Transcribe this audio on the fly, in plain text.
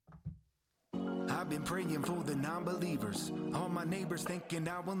I've been praying for the non-believers. All my neighbors thinking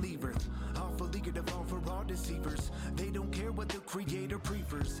I will leave Earth. Awful eager to fall for all deceivers. They don't care what the Creator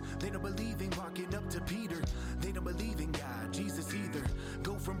prefers. They don't believe in walking up to Peter. They don't believe in God, Jesus either.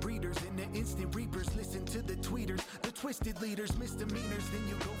 Go from breeders into instant reapers. Listen to the tweeters, the twisted leaders, misdemeanors. Then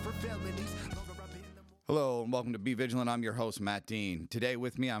you go for felonies. Hello and welcome to Be Vigilant. I'm your host, Matt Dean. Today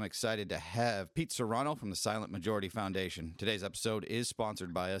with me, I'm excited to have Pete Serrano from the Silent Majority Foundation. Today's episode is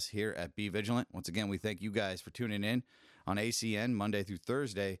sponsored by us here at Be Vigilant. Once again, we thank you guys for tuning in on ACN Monday through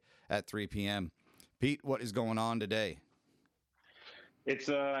Thursday at 3 p.m. Pete, what is going on today? It's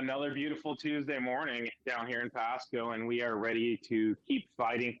another beautiful Tuesday morning down here in Pasco, and we are ready to keep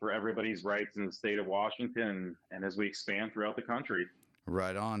fighting for everybody's rights in the state of Washington and as we expand throughout the country.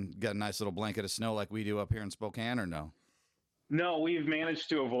 Right on. Got a nice little blanket of snow like we do up here in Spokane, or no? No, we've managed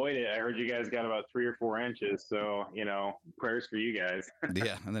to avoid it. I heard you guys got about 3 or 4 inches, so, prayers for you guys.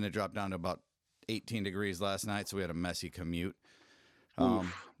 Yeah, and then it dropped down to about 18 degrees last night, so we had a messy commute.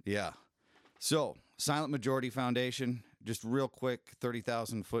 Yeah. So, Silent Majority Foundation, just real quick,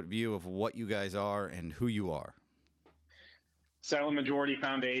 30,000-foot view of what you guys are and who you are. Silent Majority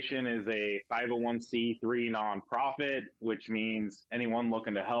Foundation is a 501c3 nonprofit, which means anyone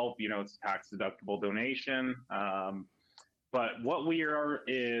looking to help, it's a tax-deductible donation. But what we are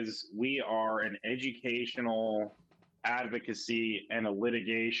is we are an educational advocacy and a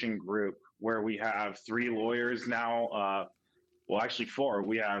litigation group where we have 3 lawyers now. Well, actually 4.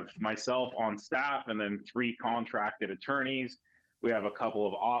 We have myself on staff and then 3 contracted attorneys. We have a couple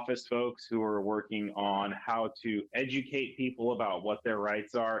of office folks who are working on how to educate people about what their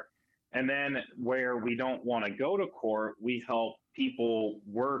rights are. And then where we don't want to go to court, we help people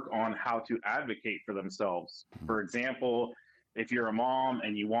work on how to advocate for themselves. For example, if you're a mom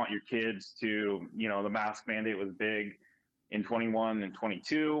and you want your kids to, the mask mandate was big in 21 and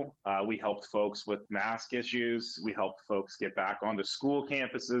 22. We helped folks with mask issues. We helped folks get back onto school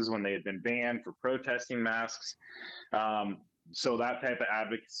campuses when they had been banned for protesting masks. So that type of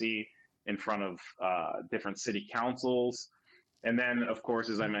advocacy in front of different city councils. And then, of course,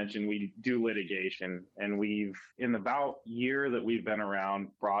 as I mentioned, we do litigation. And we've, in about year that we've been around,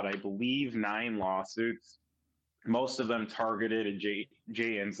 brought, I believe, 9 lawsuits, most of them targeted at Jay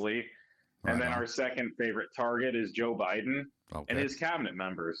Inslee. And then our second favorite target is Joe Biden and his cabinet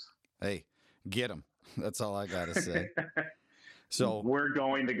members. Hey, get them. That's all I got to say. So we're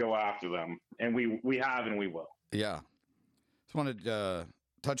going to go after them. And we have and we will. Yeah. Just wanted to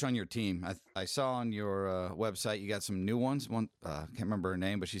touch on your team. I saw on your website you got some new ones. One can't remember her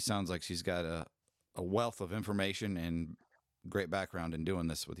name, but she sounds like she's got a wealth of information and great background in doing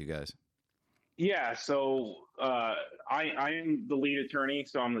this with you guys. Yeah, so I'm the lead attorney,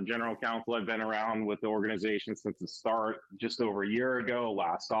 so I'm the general counsel. I've been around with the organization since the start, just over a year ago,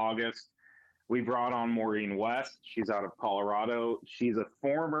 last August. We brought on Maureen West. She's out of Colorado. She's a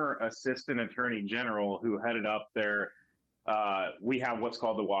former assistant attorney general who headed up their we have what's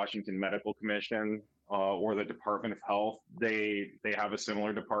called the Washington Medical Commission or the Department of Health. They have a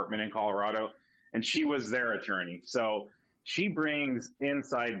similar department in Colorado, and she was their attorney. So she brings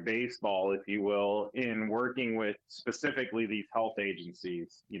inside baseball, if you will, in working with specifically these health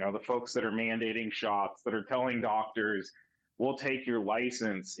agencies. The folks that are mandating shots, that are telling doctors, we'll take your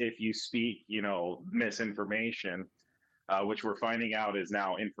license if you speak, misinformation. Which we're finding out is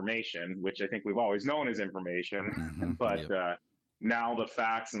now information, which I think we've always known as information, but now the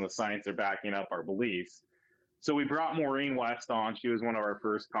facts and the science are backing up our beliefs. So we brought Maureen West on. She was one of our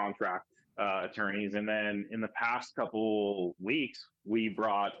first contract attorneys. And then in the past couple weeks, we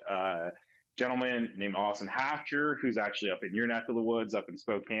brought a gentleman named Austin Hatcher, who's actually up in your neck of the woods, up in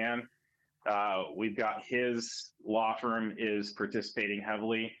Spokane. We've got his law firm is participating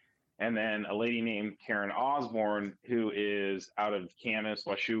heavily. And then a lady named Karen Osborne, who is out of Camas,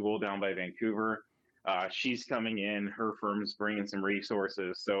 Washougal, down by Vancouver. She's coming in. Her firm's bringing some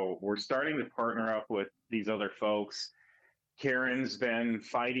resources. So we're starting to partner up with these other folks. Karen's been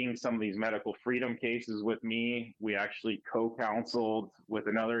fighting some of these medical freedom cases with me. We actually co-counseled with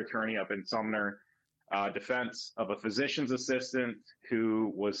another attorney up in Sumner, defense of a physician's assistant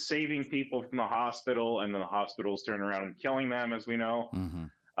who was saving people from the hospital, and then the hospitals turned around and killing them, as we know.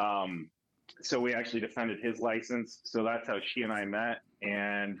 So we actually defended his license. So that's how she and I met,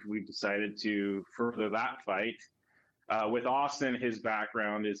 and we've decided to further that fight. With Austin, his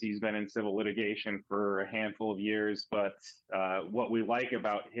background is he's been in civil litigation for a handful of years, but what we like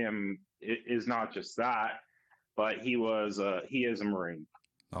about him is not just that, but he is a Marine.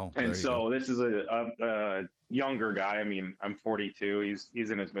 Oh, and so this is a younger guy. I mean, I'm 42.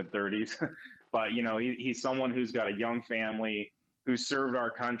 He's in his mid 30s, but he's someone who's got a young family. who served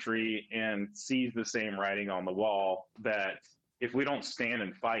our country and sees the same writing on the wall that if we don't stand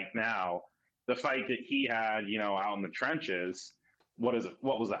and fight now, the fight that he had, out in the trenches, what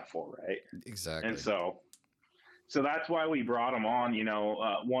was that for, right? Exactly. And so that's why we brought him on.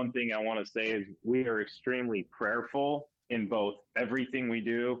 One thing I want to say is we are extremely prayerful in both everything we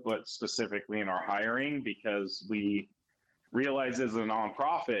do, but specifically in our hiring, because we realize as a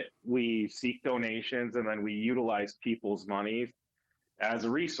nonprofit, we seek donations and then we utilize people's money as a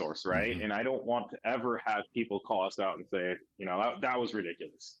resource, right? Mm-hmm. And I don't want to ever have people call us out and say, that was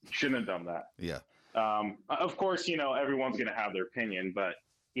ridiculous. Shouldn't have done that. Yeah. Of course, everyone's going to have their opinion, but,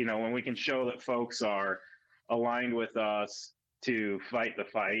 when we can show that folks are aligned with us to fight the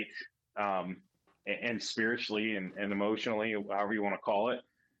fight, and spiritually and emotionally, however you want to call it,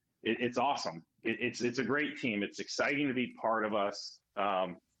 it's awesome. It's a great team. It's exciting to be part of us.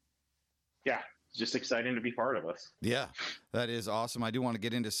 It's just exciting to be part of us. Yeah, that is awesome. I do want to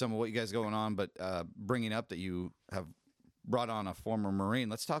get into some of what you guys going on, but bringing up that you have brought on a former Marine,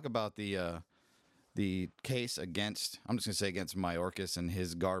 let's talk about the case against, I'm just going to say against Mayorkas and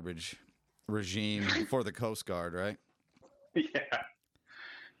his garbage regime for the Coast Guard, right?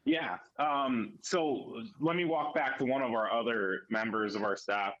 Yeah. So let me walk back to one of our other members of our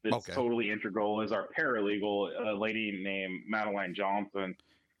staff that's totally integral is our paralegal, a lady named Madeline Johnson.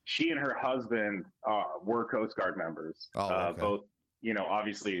 She and her husband were Coast Guard members. Both,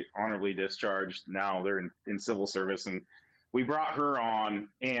 obviously honorably discharged. Now they're in civil service. And we brought her on,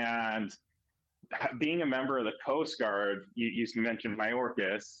 and being a member of the Coast Guard, you mentioned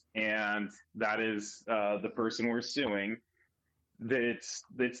Mayorkas, and that is the person we're suing. It's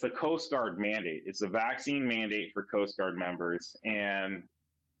the Coast Guard mandate. It's a vaccine mandate for Coast Guard members. And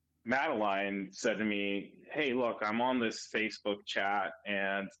Madeline said to me, hey, look, I'm on this Facebook chat,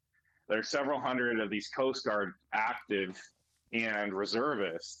 and there's several hundred of these Coast Guard active and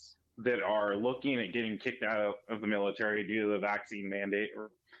reservists that are looking at getting kicked out of the military due to the vaccine mandate,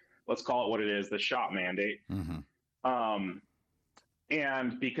 or let's call it what it is, the shot mandate. Mm-hmm.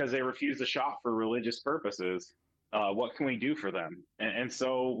 And because they refuse the shot for religious purposes, what can we do for them? And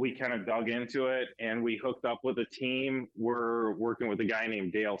so we kind of dug into it, and we hooked up with a team. We're working with a guy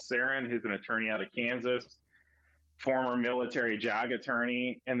named Dale Sarin, who's an attorney out of Kansas, former military JAG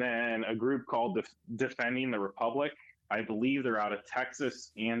attorney, and then a group called Defending the Republic. I believe they're out of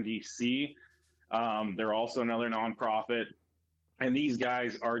Texas and DC. They're also another nonprofit. And these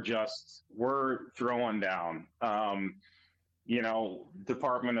guys are we're throwing down.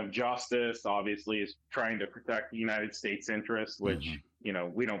 Department of Justice obviously is trying to protect the United States interests, which,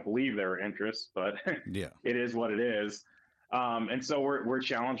 we don't believe their interests, but it is what it is. And so we're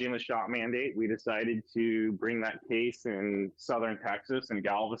challenging the shot mandate. We decided to bring that case in Southern Texas and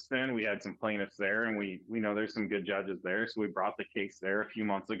Galveston. We had some plaintiffs there, and we know there's some good judges there. So we brought the case there a few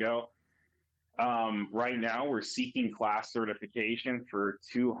months ago. Right now, we're seeking class certification for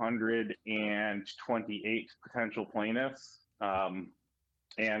 228 potential plaintiffs.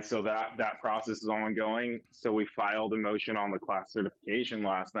 And so that process is ongoing. So we filed a motion on the class certification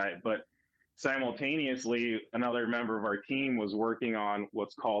last night, but simultaneously, another member of our team was working on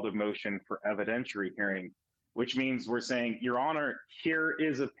what's called a motion for evidentiary hearing, which means we're saying, Your Honor, here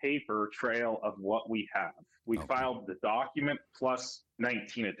is a paper trail of what we have. We filed the document plus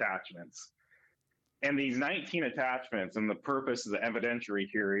 19 attachments. And these 19 attachments, and the purpose of the evidentiary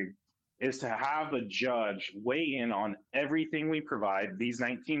hearing is to have the judge weigh in on everything we provide, these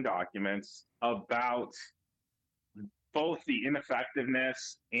 19 documents, about both the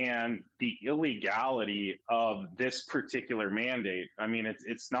ineffectiveness and the illegality of this particular mandate. I mean,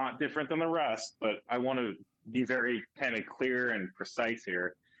 it's not different than the rest, but I want to be very kind of clear and precise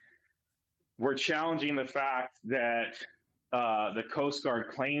here. We're challenging the fact that the Coast Guard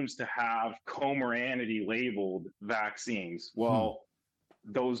claims to have comorbidity labeled vaccines. Well,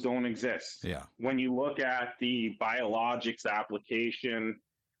 those don't exist. Yeah. When you look at the biologics application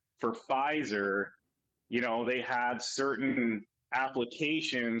for Pfizer, they had certain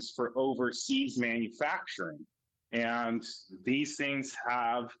applications for overseas manufacturing. And these things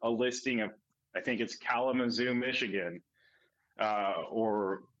have a listing of, I think it's Kalamazoo, Michigan,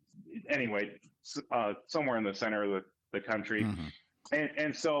 or anyway, somewhere in the center of the country. Mm-hmm.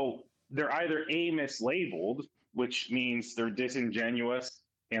 And so they're either mislabeled, which means they're disingenuous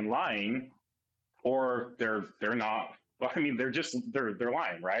and lying, or they're not. Well, I mean, they're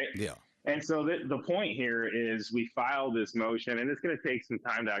lying, right? Yeah. And so the point here is we filed this motion, and it's going to take some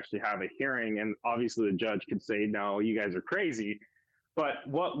time to actually have a hearing. And obviously the judge could say, no, you guys are crazy. But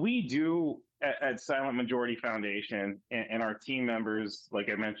what we do at Silent Majority Foundation and our team members, like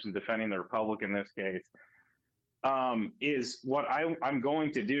I mentioned, Defending the Republic in this case, is what I'm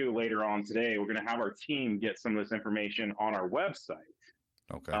going to do later on today. We're going to have our team get some of this information on our website.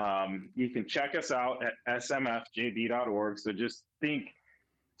 Okay. You can check us out at smfjb.org. So just think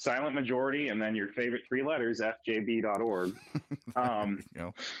silent majority and then your favorite three letters, fjb.org.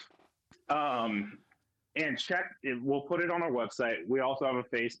 And check it. We'll put it on our website. We also have a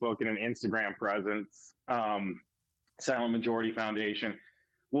Facebook and an Instagram presence, Silent Majority Foundation.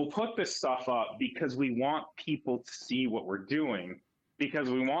 We'll put this stuff up because we want people to see what we're doing, because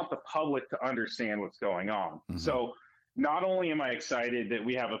we want the public to understand what's going on. Mm-hmm. So not only am I excited that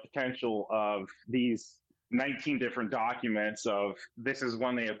we have a potential of these 19 different documents of this is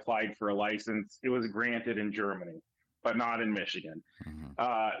when they applied for a license. It was granted in Germany, but not in Michigan. Mm-hmm.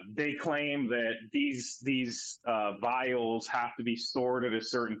 They claim that these vials have to be stored at a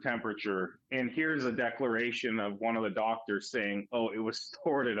certain temperature. And here's a declaration of one of the doctors saying, oh, it was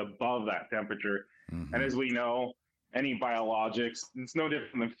stored at above that temperature. Mm-hmm. And as we know, any biologics, it's no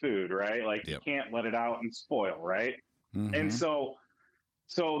different than food, right? Like you can't let it out and spoil, right? Mm-hmm. And so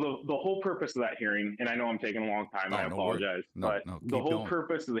the whole purpose of that hearing, and I know I'm taking a long time, I apologize, but the whole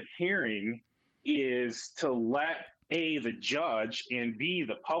purpose of the hearing is to let the judge and B,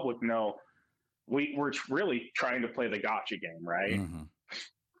 the public know we're really trying to play the gotcha game, right? Mm-hmm.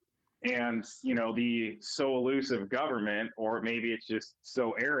 And, the so elusive government, or maybe it's just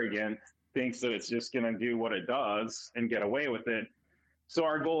so arrogant, thinks that it's just going to do what it does and get away with it. So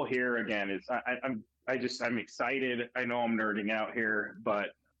our goal here, again, is I'm excited. I know I'm nerding out here, but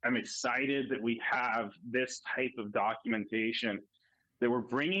I'm excited that we have this type of documentation that we're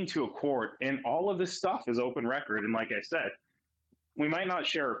bringing to a court, and all of this stuff is open record. And like I said, we might not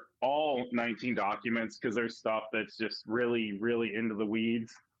share all 19 documents because there's stuff that's just really, really into the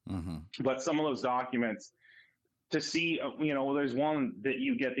weeds. Mm-hmm. But some of those documents to see, there's one that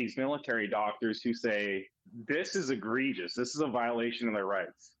you get these military doctors who say, this is egregious. This is a violation of their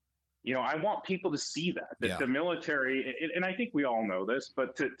rights. I want people to see that the military, and I think we all know this,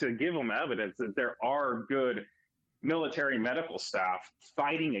 but to give them evidence that there are good military medical staff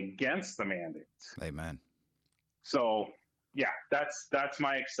fighting against the mandates. Amen. So that's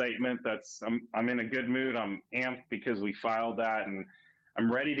my excitement. I'm in a good mood. I'm amped because we filed that, and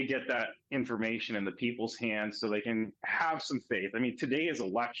I'm ready to get that information in the people's hands so they can have some faith. I mean, today is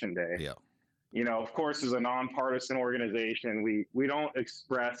election day. Yeah. Of course, as a nonpartisan organization, we don't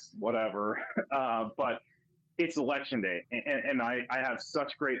express whatever, but it's election day. And I have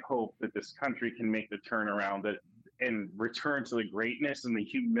such great hope that this country can make the turnaround and return to the greatness and the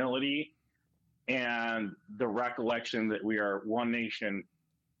humility and the recollection that we are one nation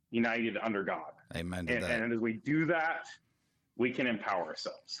united under God. Amen to that. And as we do that, we can empower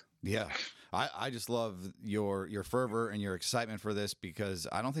ourselves. Yeah. I just love your fervor and your excitement for this, because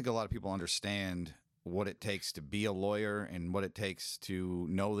I don't think a lot of people understand what it takes to be a lawyer and what it takes to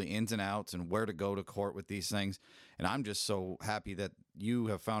know the ins and outs and where to go to court with these things. And I'm just so happy that you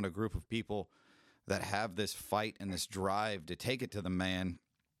have found a group of people that have this fight and this drive to take it to the man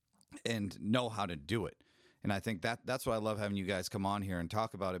and know how to do it. And I think that's why I love having you guys come on here and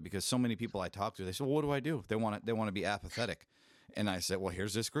talk about it, because so many people I talk to, they say, well, what do I do? They want to be apathetic. And I said, well,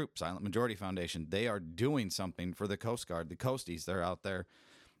 here's this group, Silent Majority Foundation. They are doing something for the Coast Guard, the Coasties. They're out there.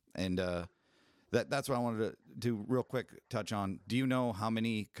 And that's what I wanted to do real quick touch on. Do you know how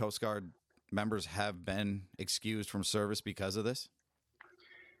many Coast Guard members have been excused from service because of this?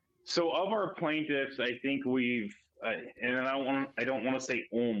 So of our plaintiffs, I think we've, and I don't want to say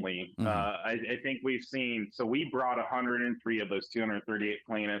only, mm-hmm. I think we've seen, so we brought 103 of those 238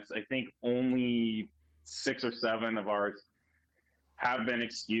 plaintiffs. I think only 6 or 7 of ours have been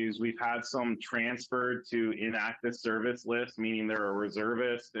excused. We've had some transferred to inactive service list, meaning they're a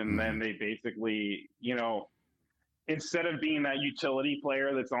reservist, and mm-hmm. then they basically, instead of being that utility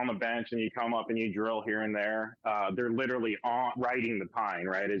player that's on the bench and you come up and you drill here and there, they're literally riding the pine,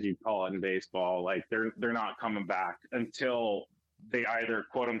 right, as you call it in baseball. Like they're not coming back until they either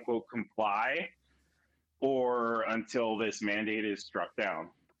quote unquote comply or until this mandate is struck down.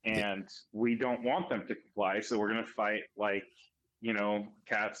 And we don't want them to comply, so we're going to fight like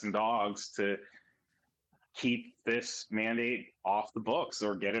cats and dogs to keep this mandate off the books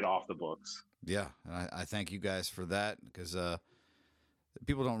or get it off the books. Yeah, I thank you guys for that, because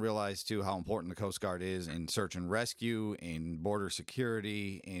people don't realize, too, how important the Coast Guard is in search and rescue, in border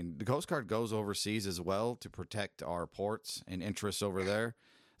security, and the Coast Guard goes overseas as well to protect our ports and interests over there.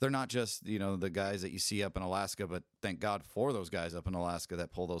 They're not just, the guys that you see up in Alaska, but thank God for those guys up in Alaska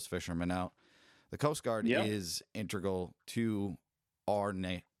that pull those fishermen out. The Coast Guard is integral to our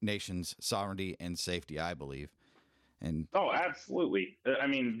nation's sovereignty and safety, I believe. And Oh, absolutely. I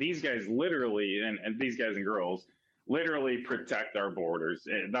mean, these guys literally, and these guys and girls literally protect our borders.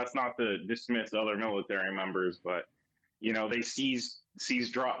 That's not to dismiss other military members, but they seize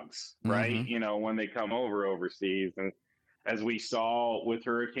drugs, right? hmm When they come overseas, and as we saw with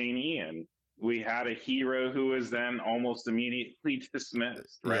Hurricane Ian, we had a hero who was then almost immediately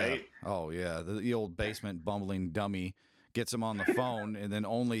dismissed, yeah, right? oh yeah, the old basement bumbling dummy gets him on the phone, and then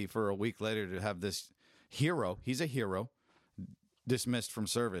only for a week later to have this hero, he's a hero, dismissed from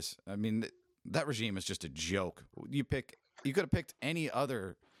service. I mean, that regime is just a joke. You could have picked any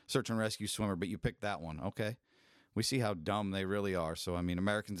other search and rescue swimmer, but you picked that one. Okay, we see how dumb they really are. So I mean,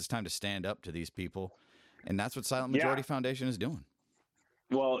 Americans, it's time to stand up to these people, and that's what Silent Yeah. Majority Foundation is doing.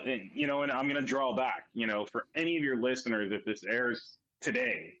 Well, and I'm going to draw back, for any of your listeners, if this airs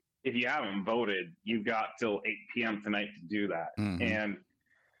today, if you haven't voted, you've got till 8 p.m. tonight to do that. Mm-hmm. And,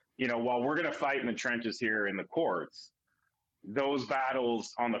 while we're going to fight in the trenches here in the courts, those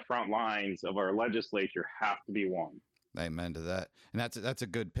battles on the front lines of our legislature have to be won. Amen to that. And that's a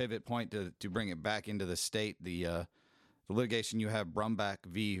good pivot point to bring it back into the state. The litigation you have, Brumback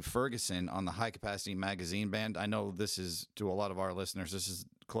v. Ferguson, on the high capacity magazine ban. I know this is, to a lot of our listeners, this is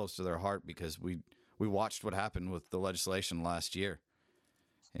close to their heart because we watched what happened with the legislation last year.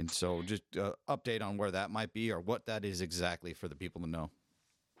 And so just update on where that might be or what that is exactly for the people to know.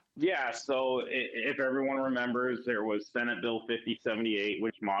 Yeah, so if everyone remembers, there was Senate Bill 5078,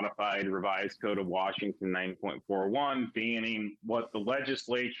 which modified Revised Code of Washington 9.41, banning what the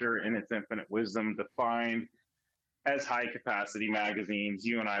legislature, in its infinite wisdom, defined as high-capacity magazines.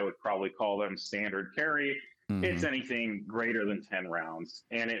 You and I would probably call them standard carry. Mm-hmm. It's anything greater than 10 rounds.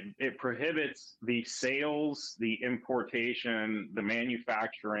 And it prohibits the sales, the importation, the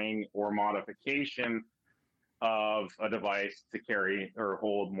manufacturing, or modification of a device to carry or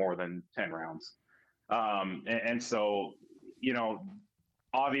hold more than 10 rounds. And so,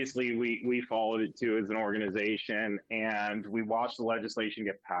 obviously we followed it too as an organization, and we watched the legislation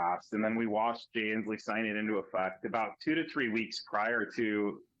get passed, and then we watched Jay Inslee sign it into effect about 2 to 3 weeks prior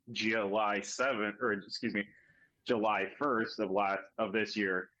to July 1st of this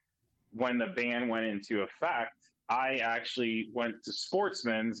year, when the ban went into effect. I actually went to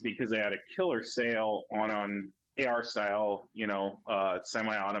Sportsman's because they had a killer sale on an AR style,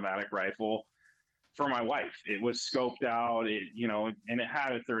 semi-automatic rifle for my wife. It was scoped out, and it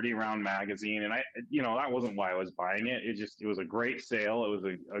had a 30-round magazine. And that wasn't why I was buying it. It was a great sale. It was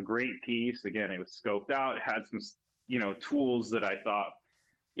a great piece. Again, it was scoped out. It had some, tools that I thought,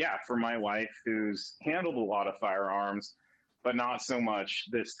 yeah, for my wife who's handled a lot of firearms, but not so much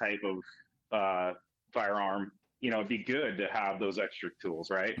this type of firearm, it'd be good to have those extra tools,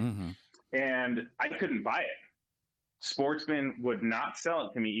 right? Mm-hmm. And I couldn't buy it. Sportsman would not sell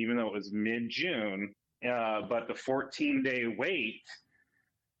it to me, even though it was mid-June. But the 14-day wait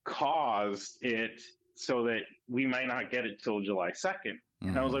caused it so that we might not get it till July 2nd. Mm-hmm.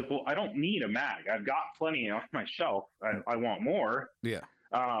 And I was like, well, I don't need a mag. I've got plenty on my shelf. I want more. Yeah.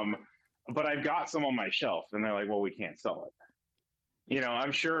 But I've got some on my shelf. And they're like, well, we can't sell it.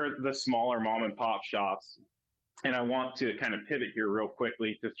 I'm sure the smaller mom and pop shops, and I want to kind of pivot here real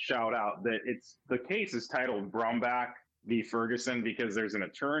quickly to shout out that the case is titled Brumback v. Ferguson because there's an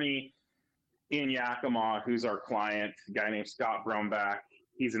attorney in Yakima who's our client, a guy named Scott Brumback.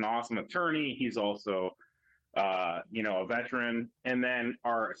 He's an awesome attorney. He's also, a veteran. And then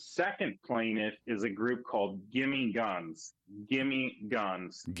our second plaintiff is a group called Gimme Guns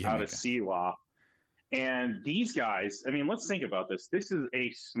out of Selah. And these guys, I mean, let's think about this. This is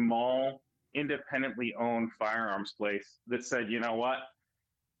a small, independently owned firearms place that said, you know what,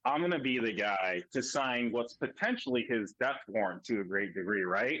 I'm going to be the guy to sign what's potentially his death warrant to a great degree,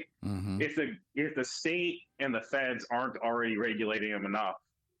 right? Mm-hmm. If the state and the feds aren't already regulating him enough,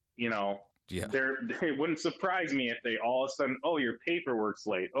 yeah. It wouldn't surprise me if they all of a sudden, oh, your paperwork's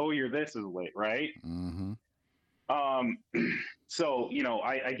late. Oh, this is late, right? Mm-hmm. So,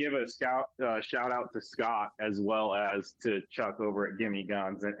 I give a shout out to Scott as well as to Chuck over at Gimme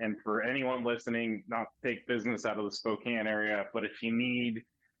Guns. And for anyone listening, not to take business out of the Spokane area, but if you need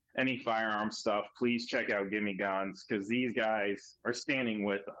any firearm stuff, please check out Gimme Guns because these guys are standing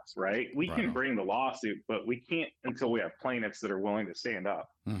with us, right? We can bring the lawsuit, but we can't until we have plaintiffs that are willing to stand up.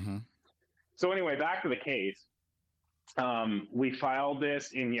 Mm-hmm. So anyway, back to the case. We filed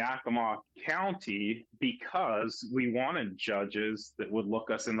this in Yakima County because we wanted judges that would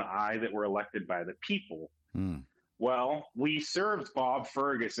look us in the eye that were elected by the people. Mm. Well, we served Bob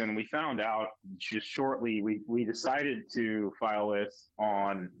Ferguson. We found out just shortly. We decided to file this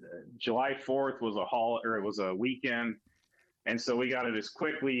on July 4th was it was a weekend. And so we got it as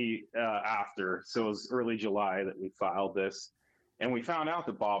quickly after. So it was early July that we filed this. And we found out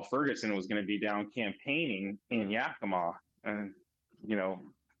that Bob Ferguson was going to be down campaigning in Yakima. And,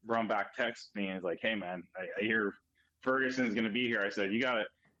 Rumback texted me and was like, hey, man, I hear Ferguson's going to be here. I said, if you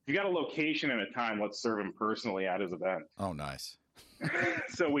got a location and a time, let's serve him personally at his event. Oh, nice.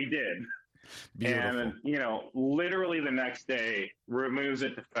 So we did. Beautiful. And, literally the next day, removes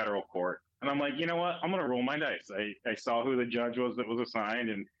it to federal court. And I'm like, you know what? I'm going to roll my dice. I saw who the judge was that was assigned,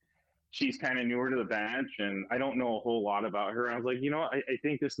 and she's kind of newer to the bench, and I don't know a whole lot about her. And I was like, I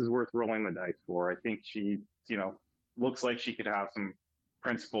think this is worth rolling the dice for. I think she, looks like she could have some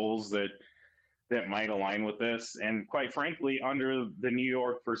principles that might align with this. And quite frankly, under the New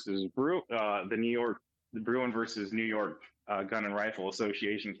York versus the Bruin versus New York Gun and Rifle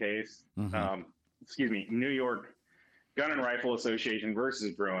Association case, New York Gun and Rifle Association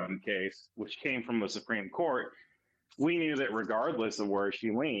versus Bruin case, which came from the Supreme Court, we knew that regardless of where she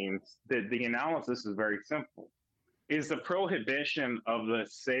leans, that the analysis is very simple. Is the prohibition of the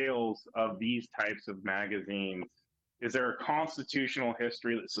sales of these types of magazines, is there a constitutional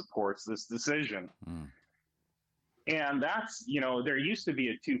history that supports this decision? And that's, there used to be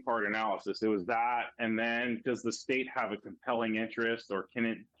a two-part analysis. It was that, and then does the state have a compelling interest, or can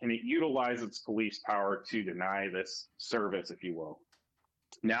it utilize its police power to deny this service, if you will?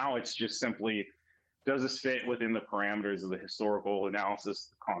 Now it's just simply, does this fit within the parameters of the historical analysis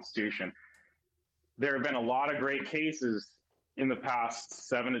of the Constitution? There have been a lot of great cases in the past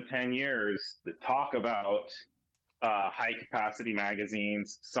 7 to 10 years that talk about high capacity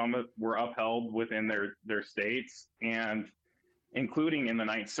magazines. Some were upheld within their states, and including in the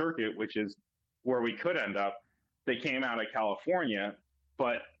Ninth Circuit, which is where we could end up. They came out of California,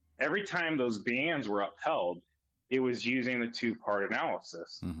 but every time those bans were upheld, it was using the two-part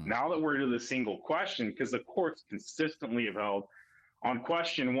analysis. Now that we're to the single question, because the courts consistently have held on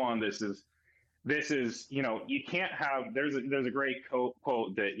question one, this is you can't have, there's a great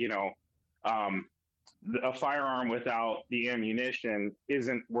quote that a firearm without the ammunition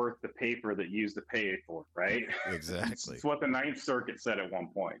isn't worth the paper that you used to pay it for, right? Exactly. It's what the Ninth Circuit said at one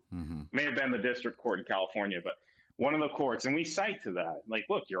point. May have been the district court in California, but one of the courts, and we cite to that, like,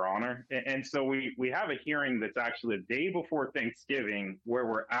 look, Your Honor. And so we have a hearing that's actually the day before Thanksgiving where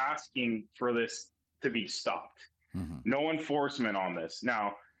we're asking for this to be stopped. No enforcement on this.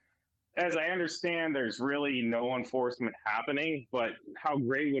 Now, as I understand, there's really no enforcement happening, but how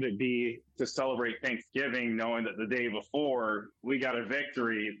great would it be to celebrate Thanksgiving knowing that the day before we got a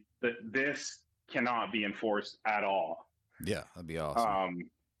victory that this cannot be enforced at all? Yeah, that'd be awesome.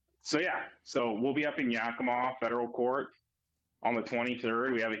 So we'll be up in Yakima federal court on the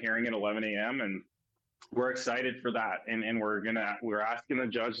 23rd. We have a hearing at 11 a.m. and we're excited for that. And we're asking the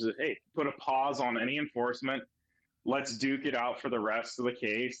judge that, hey, put a pause on any enforcement. Let's duke it out for the rest of the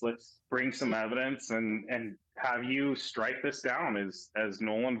case. Let's bring some evidence and have you strike this down as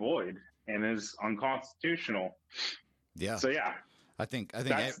null and void and as unconstitutional. Yeah. So, yeah. I think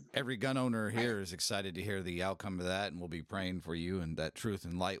every gun owner here is excited to hear the outcome of that, and we'll be praying for you, and that truth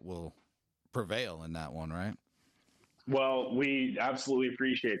and light will prevail in that one, right? Well, we absolutely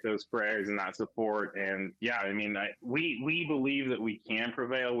appreciate those prayers and that support. And yeah, I mean, we believe that we can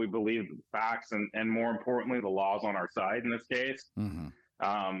prevail. We believe the facts and more importantly, the law's on our side in this case.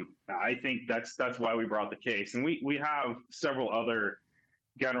 I think that's why we brought the case. And we have several other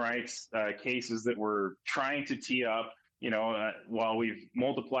gun rights cases that we're trying to tee up. While we've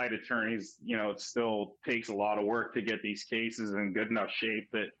multiplied attorneys, it still takes a lot of work to get these cases in good enough shape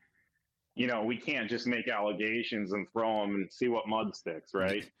that we can't just make allegations and throw them and see what mud sticks,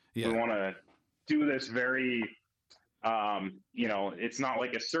 right? Yeah. We want to do this very, it's not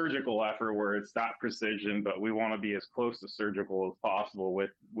like a surgical effort where it's that precision, but we want to be as close to surgical as possible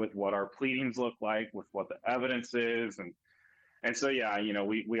with what our pleadings look like, with what the evidence is. And so, yeah,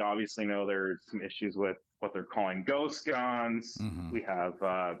 we obviously know there's some issues with what they're calling ghost guns. We have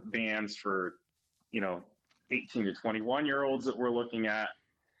bans for, 18 to 21-year-olds that we're looking at.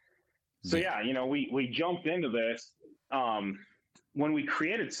 So, yeah, we jumped into this when we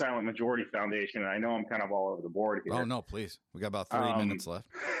created Silent Majority Foundation. And I know I'm kind of all over the board here. Oh, no, please. We got about 3 minutes left.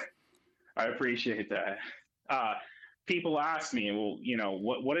 I appreciate that. People ask me, well,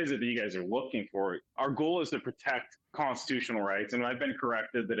 what is it that you guys are looking for? Our goal is to protect constitutional rights. And I've been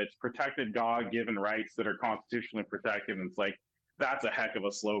corrected that it's protected God-given rights that are constitutionally protected. And it's like, that's a heck of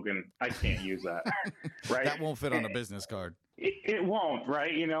a slogan. I can't use that. Right? That won't fit on a business card. It won't,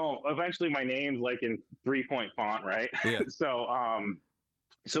 right? Eventually my name's like in 3-point font, right? Yeah.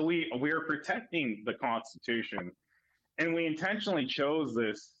 So we are protecting the Constitution, and we intentionally chose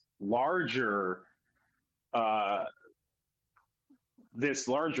this larger this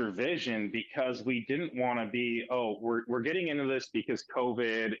larger vision because we didn't want to be, oh, we're getting into this because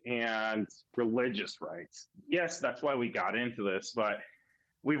COVID and religious rights. Yes, that's why we got into this, but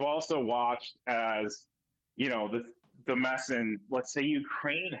we've also watched as, the mess in, let's say,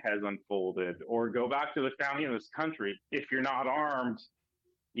 Ukraine has unfolded, or go back to the founding of this country. If you're not armed,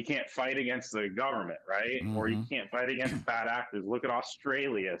 you can't fight against the government, right? Or you can't fight against bad actors. Look at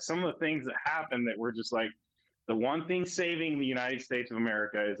Australia. Some of the things that happened that were just like, the one thing saving the United States of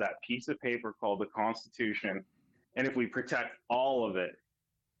America is that piece of paper called the Constitution. And if we protect all of it,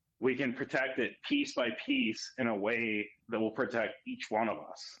 we can protect it piece by piece in a way that will protect each one of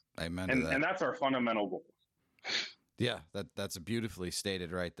us. Amen to that. And that's our fundamental goal. Yeah, that's beautifully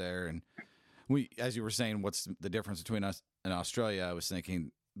stated right there. And we, as you were saying, what's the difference between us and Australia? I was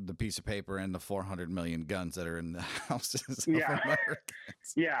thinking the piece of paper and the 400 million guns that are in the houses of Americans.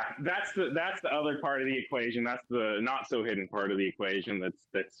 Yeah, that's the other part of the equation. That's the not so hidden part of the equation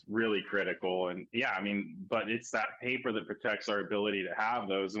that's really critical. And yeah, I mean, but it's that paper that protects our ability to have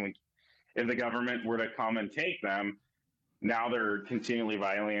those. And if the government were to come and take them, now they're continually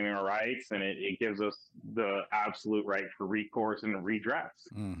violating our rights, and it gives us the absolute right for recourse and redress.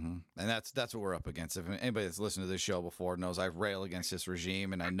 Mm-hmm. And that's what we're up against. If anybody that's listened to this show before knows I rail against this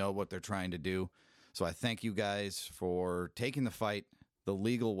regime, and I know what they're trying to do. So I thank you guys for taking the fight the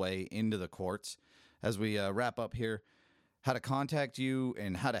legal way into the courts. As we wrap up here, how to contact you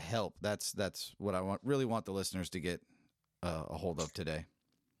and how to help. That's what I really want the listeners to get a hold of today.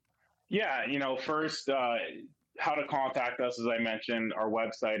 Yeah, first, how to contact us, as I mentioned, our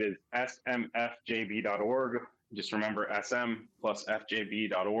website is smfjb.org. Just remember, SM plus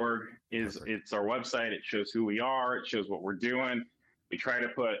fjb.org it's our website. It shows who we are. It shows what we're doing. We try to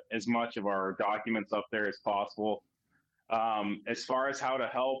put as much of our documents up there as possible. As far as how to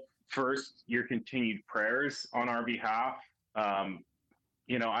help, first, your continued prayers on our behalf. I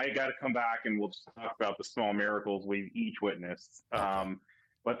got to come back and we'll talk about the small miracles we've each witnessed.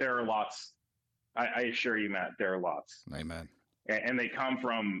 But there are lots. I assure you, Matt, there are lots. Amen. And they come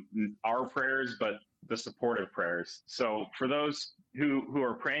from our prayers, but the supportive prayers. So for those who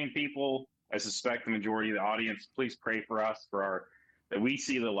are praying people, I suspect the majority of the audience, please pray for us, that we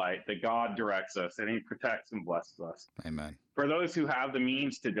see the light, that God directs us, and He protects and blesses us. Amen. For those who have the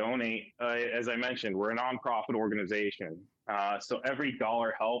means to donate, as I mentioned, we're a nonprofit organization. So every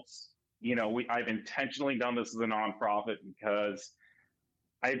dollar helps. I've intentionally done this as a nonprofit because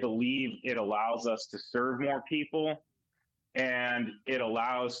I believe it allows us to serve more people, and it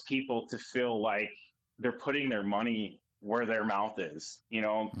allows people to feel like they're putting their money where their mouth is.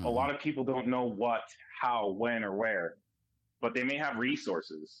 A lot of people don't know what, how, when, or where, but they may have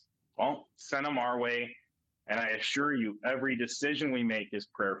resources. Well, send them our way. And I assure you, every decision we make is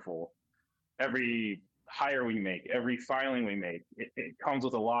prayerful. Every hire we make, every filing we make, it comes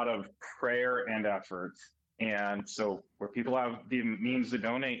with a lot of prayer and effort. And so where people have the means to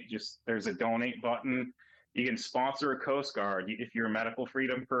donate, there's a donate button. You can sponsor a Coast Guard. If you're a medical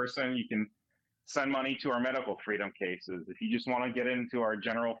freedom person, you can send money to our medical freedom cases. If you just want to get into our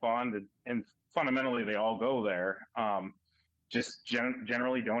general fund, and fundamentally they all go there, just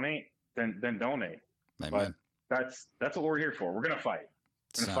generally donate, then donate. Amen. But that's what we're here for. We're going to fight.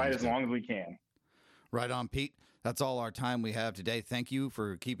 We're going to fight as long as we can. Right on, Pete. That's all our time we have today. Thank you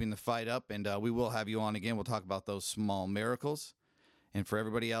for keeping the fight up, and we will have you on again. We'll talk about those small miracles. And for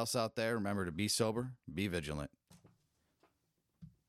everybody else out there, remember to be sober, be vigilant.